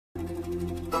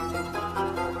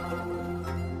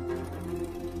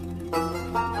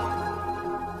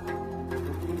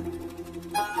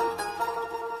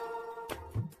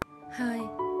Hi,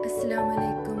 അസ്സലാമു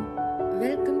അലൈക്കും.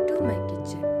 Welcome to my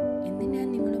kitchen. ഇന്ന് ഞാൻ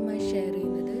നിങ്ങളുമായി ഷെയർ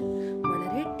ചെയ്യുന്നത്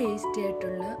വളരെ ടേസ്റ്റി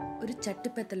ആയിട്ടുള്ള ഒരു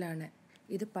ചട്ടിപ്പത്തലാണ്.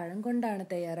 ഇത് പഴം കൊണ്ടാണ്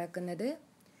തയ്യാറാക്കുന്നത്.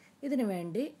 ഇതിനു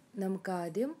വേണ്ടി നമുക്ക്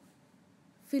ആദ്യം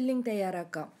ഫില്ലിംഗ്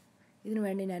തയ്യാറാക്കാം. ഇതിനു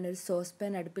വേണ്ടി ഞാനൊരു സോസ്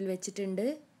പാൻ അടുപ്പിൽ വെച്ചിട്ടുണ്ട്.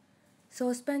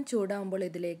 സോസ് പാൻ ചൂടാകുമ്പോൾ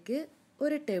ഇതിലേക്ക്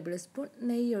 1 ടേബിൾ സ്പൂൺ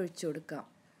നെയ്യ് ഒഴിച്ചു കൊടുക്കാം.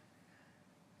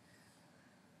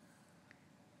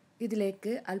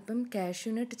 ഇതിലേക്ക് അല്പം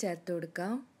കാഷ്യൂനട്ട് ചേർത്ത്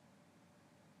കൊടുക്കാം.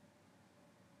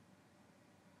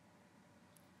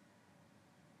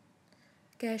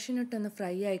 കാഷ്യൂനട്ട് ഒന്ന്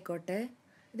ഫ്രൈ ആയിക്കോട്ടെ.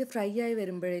 ഇത് ഫ്രൈ ആയി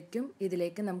വരുമ്പോഴേക്കും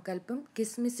ഇതിലേക്ക് നമുക്ക് അല്പം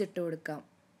കിസ്മിസ് ഇട്ട് കൊടുക്കാം.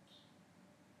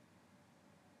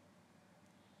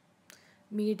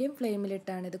 മീഡിയം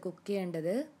ഫ്ലെയിമിലിട്ടാണ് ഇത് കുക്ക്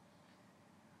ചെയ്യേണ്ടത്.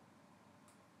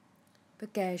 ഇപ്പോൾ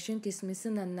കാഷ്യൂം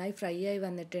കിസ്മിസും നന്നായി ഫ്രൈ ആയി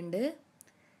വന്നിട്ടുണ്ട്.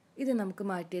 ഇത് നമുക്ക്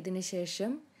മാറ്റിയതിന്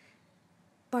ശേഷം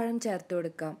പഴം ചേർത്ത്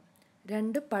കൊടുക്കാം.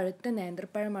 2 പഴുത്ത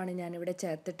നേന്ത്രപ്പഴമാണ് ഞാനിവിടെ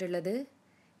ചേർത്തിട്ടുള്ളത്.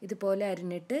 ഇതുപോലെ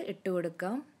അരിഞ്ഞിട്ട് ഇട്ട്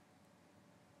കൊടുക്കാം.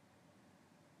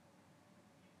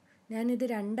 ഞാനിത്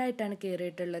 2ആയിട്ടാണ്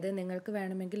കീറിയിട്ടുള്ളത്. നിങ്ങൾക്ക്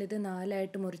വേണമെങ്കിൽ ഇത്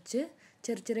 4ആയിട്ട് മുറിച്ച്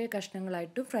ചെറിയ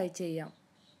കഷ്ണങ്ങളായിട്ടും ഫ്രൈ ചെയ്യാം.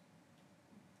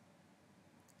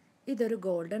 ഇതൊരു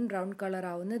ഗോൾഡൻ ബ്രൗൺ കളർ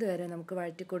ആവുന്നത് വരെ നമുക്ക്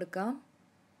വഴറ്റി കൊടുക്കാം.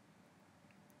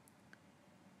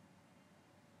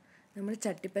 നമ്മൾ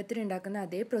ചട്ടിപ്പത്തിരി ഉണ്ടാക്കുന്ന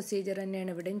അതേ പ്രൊസീജിയർ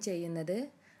തന്നെയാണ് ഇവിടെയും ചെയ്യുന്നത്.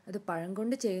 അത് പഴം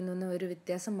കൊണ്ട് ചെയ്യുന്ന ഒരു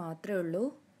വ്യത്യാസം മാത്രമേ ഉള്ളൂ.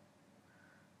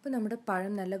 അപ്പോൾ നമ്മുടെ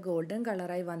പഴം നല്ല ഗോൾഡൻ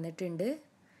കളറായി വന്നിട്ടുണ്ട്.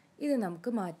 ഇത്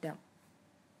നമുക്ക് മാറ്റാം.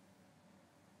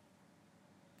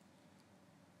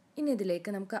 ഇനി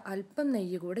ഇതിലേക്ക് നമുക്ക് അല്പം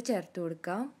നെയ്യ് കൂടെ ചേർത്ത്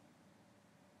കൊടുക്കാം.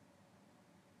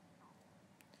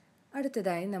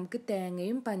 അടുത്തതായി നമുക്ക്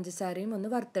തേങ്ങയും പഞ്ചസാരയും ഒന്ന്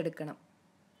വറുത്തെടുക്കണം.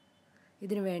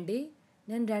 ഇതിനു വേണ്ടി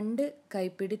ഞാൻ 2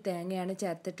 കൈപ്പിടി തേങ്ങയാണ്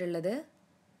ചേർത്തിട്ടുള്ളത്.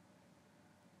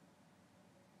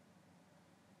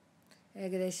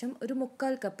 ഏകദേശം ഒരു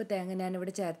 1/4 കപ്പ് തേങ്ങ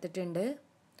ഞാനിവിടെ ചേർത്തിട്ടുണ്ട്.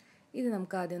 ഇത്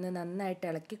നമുക്ക് ആദ്യം ഒന്ന് നന്നായിട്ട്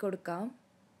ഇളക്കി കൊടുക്കാം.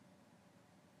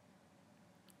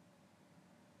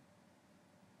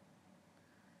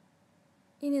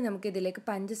 ഇനി നമുക്കിതിലേക്ക്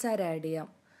പഞ്ചസാര ആഡ് ചെയ്യാം.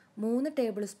 3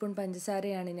 ടേബിൾ സ്പൂൺ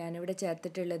പഞ്ചസാരയാണ് ഞാനിവിടെ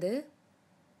ചേർത്തിട്ടുള്ളത്.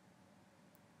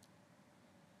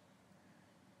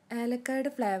 ഏലക്കായുടെ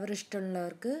ഫ്ലേവർ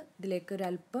ഇഷ്ടമുള്ളവർക്ക് ഇതിലേക്ക്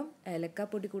ഒരല്പം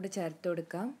ഏലക്കാപ്പൊടി കൂടി ചേർത്ത്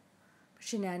കൊടുക്കാം.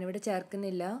 പക്ഷെ ഞാനിവിടെ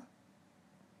ചേർക്കുന്നില്ല.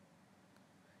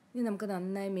 ഇനി നമുക്ക്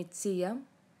നന്നായി മിക്സ് ചെയ്യാം.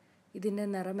 ഇതിൻ്റെ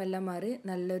നിറമെല്ലാം മാറി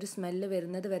നല്ലൊരു സ്മെല്ല്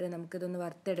വരുന്നത് വരെ നമുക്കിതൊന്ന്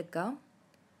വറുത്തെടുക്കാം.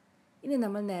 ഇനി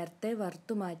നമ്മൾ നേരത്തെ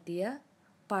വറുത്തു മാറ്റിയ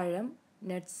പഴം,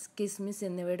 നട്ട്സ്, കിസ്മിസ്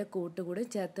എന്നിവയുടെ കൂട്ടുകൂടി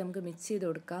ചേർത്ത് നമുക്ക് മിക്സ് ചെയ്ത്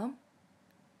കൊടുക്കാം.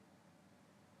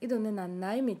 ഇതൊന്ന്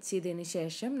നന്നായി മിക്സ് ചെയ്തതിന്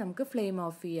ശേഷം നമുക്ക് ഫ്ലെയിം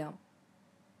ഓഫ് ചെയ്യാം.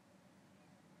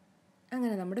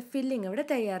 അങ്ങനെ നമ്മുടെ ഫില്ലിംഗ് ഇവിടെ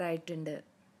തയ്യാറായിട്ടുണ്ട്.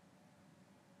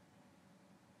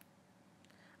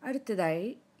 അടുത്തതായി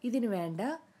ഇതിനു വേണ്ട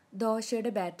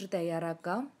ദോശയുടെ ബാറ്റർ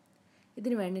തയ്യാറാക്കാം.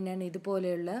 ഇതിനു വേണ്ടി ഞാൻ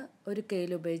ഇതുപോലെയുള്ള ഒരു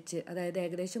കെയിൽ ഉപയോഗിച്ച്, അതായത്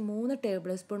ഏകദേശം 3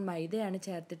 ടേബിൾ സ്പൂൺ മൈദയാണ്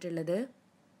ചേർത്തിട്ടുള്ളത്.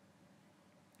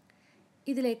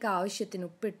 ഇതിലേക്ക് ആവശ്യത്തിന്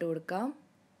ഉപ്പിട്ട് കൊടുക്കാം.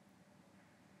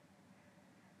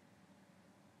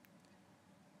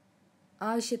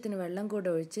 ആവശ്യത്തിന് വെള്ളം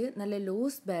കൂടെ ഒഴിച്ച് നല്ല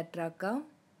ലൂസ് ബാറ്റർ ആക്കാം.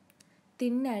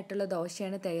 തിന്നായിട്ടുള്ള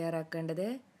ദോശയാണ് തയ്യാറാക്കേണ്ടത്.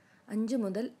 5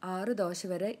 മുതൽ 6 ദോശ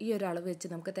വരെ ഈ ഒരു അളവ് വെച്ച്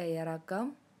നമുക്ക് തയ്യാറാക്കാം.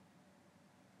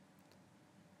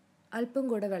 അല്പം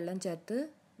കൂടെ വെള്ളം ചേർത്ത്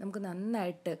നമുക്ക്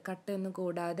നന്നായിട്ട് കട്ടയൊന്നും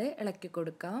കൂടാതെ ഇളക്കി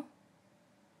കൊടുക്കാം.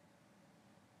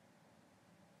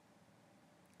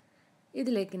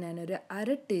 ഇതിലേക്ക് ഞാനൊരു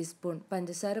 1/2 ടീസ്പൂൺ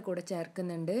പഞ്ചസാര കൂടെ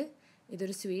ചേർക്കുന്നുണ്ട്.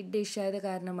 ഇതൊരു സ്വീറ്റ് ഡിഷ് ആയത്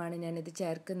കാരണമാണ് ഞാനിത്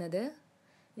ചേർക്കുന്നത്.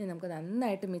 ഇനി നമുക്ക്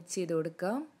നന്നായിട്ട് മിക്സ് ചെയ്ത്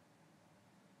കൊടുക്കാം.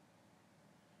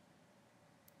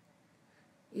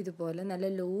 ഇതുപോലെ നല്ല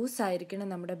ലൂസായിരിക്കണം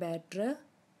നമ്മുടെ ബാറ്റർ.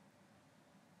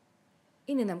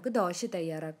 ഇനി നമുക്ക് ദോശ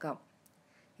തയ്യാറാക്കാം.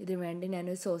 ഇതിനു വേണ്ടി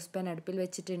ഞാനൊരു സോസ് പാൻ അടുപ്പിൽ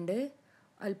വെച്ചിട്ടുണ്ട്.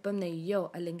 അല്പം നെയ്യോ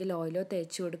അല്ലെങ്കിൽ ഓയിലോ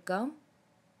തേച്ച് കൊടുക്കാം.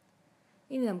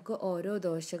 ഇനി നമുക്ക് ഓരോ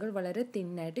ദോശകൾ വളരെ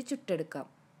തിന്നായിട്ട് ചുട്ടെടുക്കാം.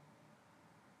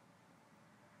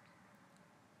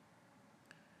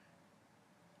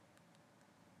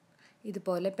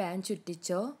 ഇതുപോലെ പാൻ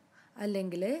ചുറ്റിച്ചോ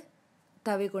അല്ലെങ്കിൽ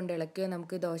തവി കൊണ്ട് ഇളക്കിയോ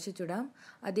നമുക്ക് ദോശ ചുടാം.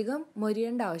 അധികം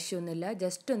മൊരിയേണ്ട ആവശ്യമൊന്നുമില്ല,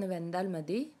 ജസ്റ്റ് ഒന്ന് വെന്താൽ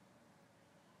മതി.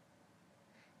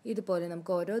 ഇതുപോലെ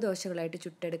നമുക്ക് ഓരോ ദോശകളായിട്ട്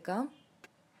ചുട്ടെടുക്കാം.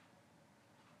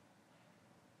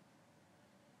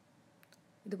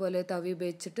 ഇതുപോലെ തവി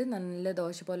ഉപയോഗിച്ചിട്ട് നല്ല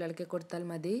ദോശ പോലെ ഇളക്കി കൊടുത്താൽ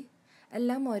മതി.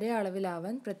 എല്ലാം ഒരേ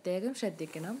അളവിലാവാൻ പ്രത്യേകം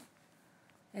ശ്രദ്ധിക്കണം.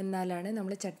 എന്നാലാണ്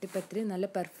നമ്മൾ ചട്ടിപ്പത്തിരി നല്ല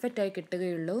പെർഫെക്റ്റായി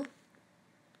കിട്ടുകയുള്ളൂ.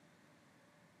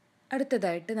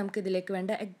 അടുത്തതായിട്ട് നമുക്കിതിലേക്ക്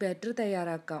വേണ്ട എഗ് ബാറ്റർ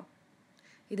തയ്യാറാക്കാം.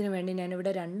 ഇതിനു വേണ്ടി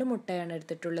ഞാനിവിടെ 2 മുട്ടയാണ്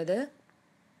എടുത്തിട്ടുള്ളത്.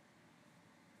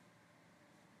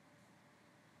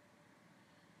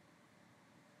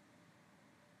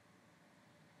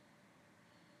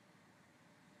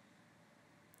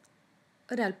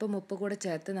 ഒരല്പം ഉപ്പ് കൂടെ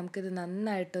ചേർത്ത് നമുക്കിത്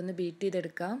നന്നായിട്ടൊന്ന് ബീറ്റ്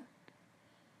ചെയ്തെടുക്കാം.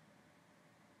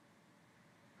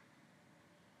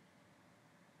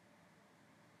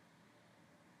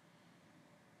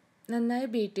 നന്നായി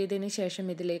ബീറ്റ് ചെയ്തതിന് ശേഷം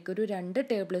ഇതിലേക്കൊരു 2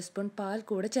 ടേബിൾ സ്പൂൺ പാൽ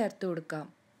കൂടെ ചേർത്ത് കൊടുക്കാം.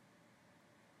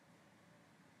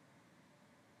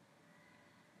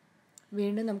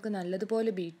 വീണ്ടും നമുക്ക്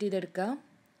നല്ലതുപോലെ ബീറ്റ് ചെയ്തെടുക്കാം.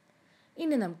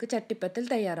 ഇനി നമുക്ക് ചട്ടിപ്പത്തൽ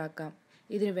തയ്യാറാക്കാം.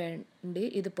 ഇതിനു വേണ്ടി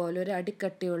ഇതുപോലെ ഒരു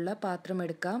അടിക്കട്ടിയുള്ള പാത്രം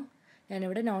എടുക്കാം.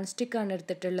 ഞാനിവിടെ നോൺ സ്റ്റിക്കാണ്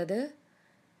എടുത്തിട്ടുള്ളത്.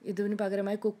 ഇതിന്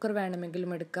പകരമായി കുക്കർ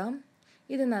വേണമെങ്കിലും എടുക്കാം.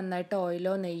 ഇത് നന്നായിട്ട്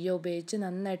ഓയിലോ നെയ്യോ ഉപയോഗിച്ച്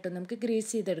നന്നായിട്ട് നമുക്ക്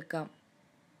ഗ്രീസ് ചെയ്തെടുക്കാം.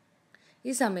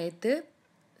 ഈ സമയത്ത്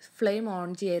ഫ്ലെയിം ഓൺ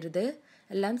ചെയ്യരുത്.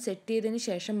 എല്ലാം സെറ്റ് ചെയ്തതിന്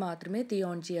ശേഷം മാത്രമേ തീ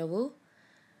ഓൺ ചെയ്യാവൂ.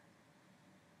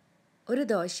 ഒരു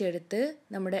ദോശ എടുത്ത്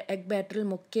നമ്മുടെ എഗ് ബാറ്ററിൽ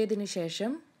മുക്കിയതിന്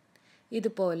ശേഷം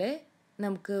ഇതുപോലെ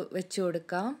നമുക്ക് വെച്ച്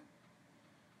കൊടുക്കാം.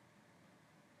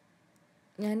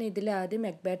 ഞാൻ ഇതിലാദ്യം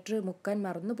എഗ് ബാറ്റർ മുക്കാൻ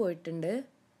മറന്നു പോയിട്ടുണ്ട്.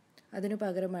 അതിനു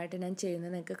പകരമായിട്ട് ഞാൻ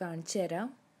ചെയ്യുന്നത് നിങ്ങൾക്ക് കാണിച്ചു തരാം.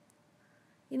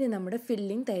 ഇനി നമ്മുടെ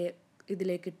ഫില്ലിംഗ്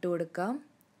ഇതിലേക്ക് ഇട്ട് കൊടുക്കാം.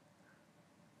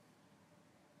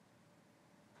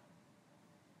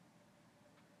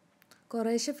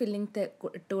 കുറേശ്ശെ ഫില്ലിംഗ്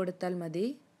ഇട്ട് കൊടുത്താൽ മതി.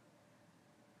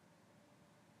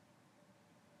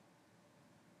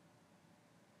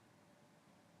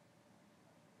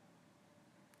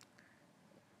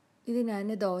 ഇത് ഞാൻ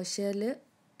ദോശയിൽ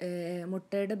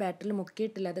മുട്ടയുടെ ബാറ്ററിൽ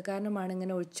മുക്കിയിട്ടില്ല. അത് കാരണമാണ്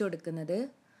ഇങ്ങനെ ഒഴിച്ചു കൊടുക്കുന്നത്.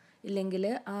 ഇല്ലെങ്കിൽ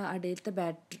ആ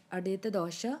അടിയത്തെ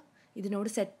ദോശ ഇതിനോട്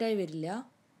സെറ്റായി വരില്ല.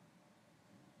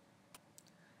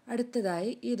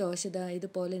 അടുത്തതായി ഈ ദോശ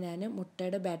ഇതുപോലെ ഞാൻ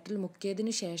മുട്ടയുടെ ബാറ്ററിൽ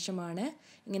മുക്കിയതിന് ശേഷമാണ്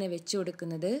ഇങ്ങനെ വെച്ച്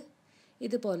കൊടുക്കുന്നത്.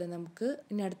 ഇതുപോലെ നമുക്ക്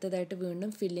ഇനി അടുത്തതായിട്ട്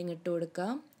വീണ്ടും ഫില്ലിംഗ് ഇട്ട്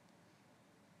കൊടുക്കാം.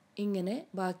 ഇങ്ങനെ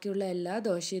ബാക്കിയുള്ള എല്ലാ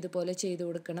ദോശയും ഇതുപോലെ ചെയ്ത്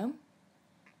കൊടുക്കണം.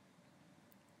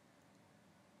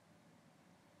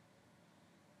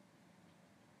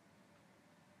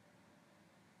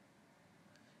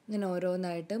 ഇങ്ങനെ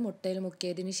ഓരോന്നായിട്ട് മുട്ടയിൽ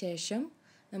മുക്കിയതിന് ശേഷം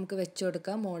നമുക്ക് വെച്ച്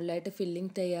കൊടുക്കാം. മുകളിലായിട്ട്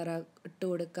ഫില്ലിംഗ് ഇട്ട്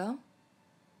കൊടുക്കാം.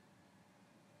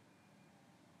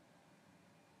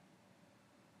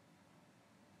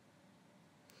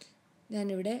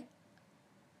 ഞാനിവിടെ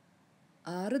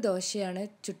 6 ദോശയാണ്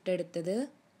ചുട്ടെടുത്തത്.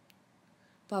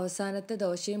 അപ്പോൾ അവസാനത്തെ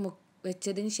ദോശയും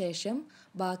വെച്ചതിന് ശേഷം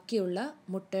ബാക്കിയുള്ള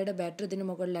മുട്ടയുടെ ബാറ്റർ ഇതിന്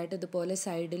മുകളിലായിട്ട് ഇതുപോലെ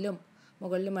സൈഡിലും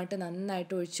മുകളിലുമായിട്ട്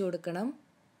നന്നായിട്ട് ഒഴിച്ചു കൊടുക്കണം.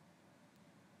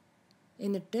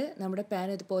 എന്നിട്ട് നമ്മുടെ പാൻ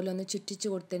ഇതുപോലെ ഒന്ന് ചുറ്റിച്ച്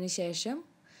കൊടുത്തതിന് ശേഷം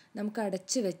നമുക്ക്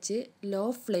അടച്ച് വെച്ച് ലോ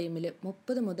ഫ്ലെയിമിൽ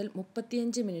 30 മുതൽ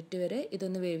 35 മിനിറ്റ് വരെ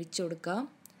ഇതൊന്ന് വേവിച്ച് കൊടുക്കാം.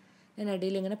 ഞാൻ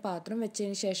അടിയിൽ ഇങ്ങനെ പാത്രം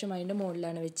വെച്ചതിന് ശേഷം അതിൻ്റെ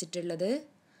മുകളിലാണ് വെച്ചിട്ടുള്ളത്.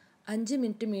 5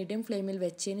 മിനിറ്റ് മീഡിയം ഫ്ലെയിമിൽ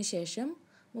വെച്ചതിന് ശേഷം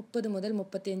 30 മുതൽ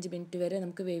 35 മിനിറ്റ് വരെ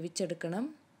നമുക്ക് വേവിച്ചെടുക്കണം.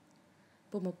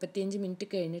 ഇപ്പോൾ 35 മിനിറ്റ്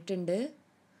കഴിഞ്ഞിട്ടുണ്ട്.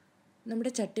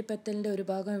 നമ്മുടെ ചട്ടിപ്പത്തലിൻ്റെ ഒരു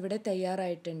ഭാഗം ഇവിടെ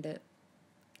തയ്യാറായിട്ടുണ്ട്.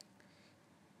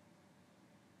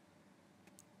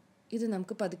 ഇത്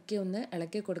നമുക്ക് പതുക്കെ ഒന്ന്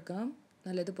ഇളക്കി കൊടുക്കാം.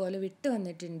 നല്ലതുപോലെ വിട്ട്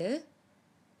വന്നിട്ടുണ്ട്.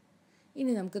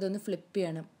 ഇനി നമുക്കിതൊന്ന് ഫ്ലിപ്പ്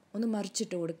ചെയ്യണം. ഒന്ന്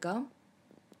മറിച്ചിട്ട് കൊടുക്കാം.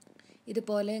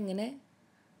 ഇതുപോലെ ഇങ്ങനെ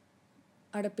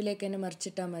അടപ്പിലേക്ക് തന്നെ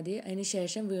മറിച്ചിട്ടാൽ മതി. അതിന്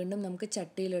ശേഷം വീണ്ടും നമുക്ക്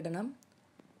ചട്ടിയിലിടണം.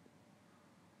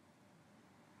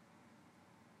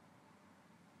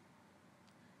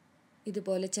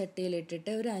 ഇതുപോലെ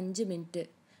ചട്ടിയിലിട്ടിട്ട് ഒരു 5 മിനിറ്റ്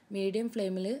മീഡിയം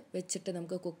ഫ്ലെയിമിൽ വെച്ചിട്ട്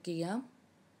നമുക്ക് കുക്ക് ചെയ്യാം.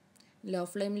 ലോ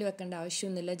ഫ്ലെയിമിൽ വെക്കേണ്ട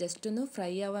ആവശ്യമൊന്നുമില്ല. ജസ്റ്റ് ഒന്ന്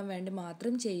ഫ്രൈ ആവാൻ വേണ്ടി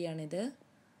മാത്രം ചെയ്യുകയാണിത്.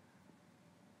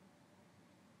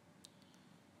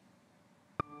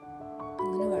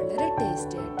 അങ്ങനെ വളരെ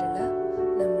ടേസ്റ്റി ആയിട്ടുള്ള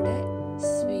നമ്മുടെ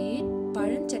സ്വീറ്റ്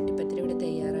പഴം ചട്ടിപ്പത്തിരി ഇവിടെ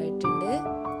തയ്യാറായിട്ടുണ്ട്.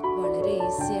 വളരെ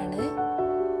ഈസിയാണ്.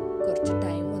 കുറച്ച്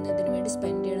ടൈം ഒന്നും ഇതിനു വേണ്ടി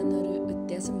സ്പെൻഡ് ചെയ്യണമെന്നൊരു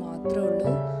വ്യത്യാസം മാത്രമേ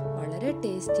ഉള്ളൂ. വളരെ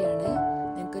ടേസ്റ്റിയാണ്.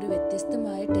 നിങ്ങൾക്കൊരു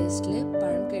വ്യത്യസ്തമായ ടേസ്റ്റിൽ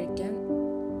പഴം കഴിക്കാൻ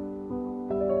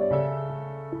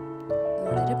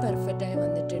വളരെ പെർഫെക്റ്റായി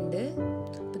വന്നിട്ടുണ്ട്.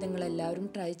 അപ്പോൾ നിങ്ങളെല്ലാവരും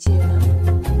ട്രൈ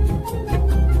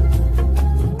ചെയ്യണം.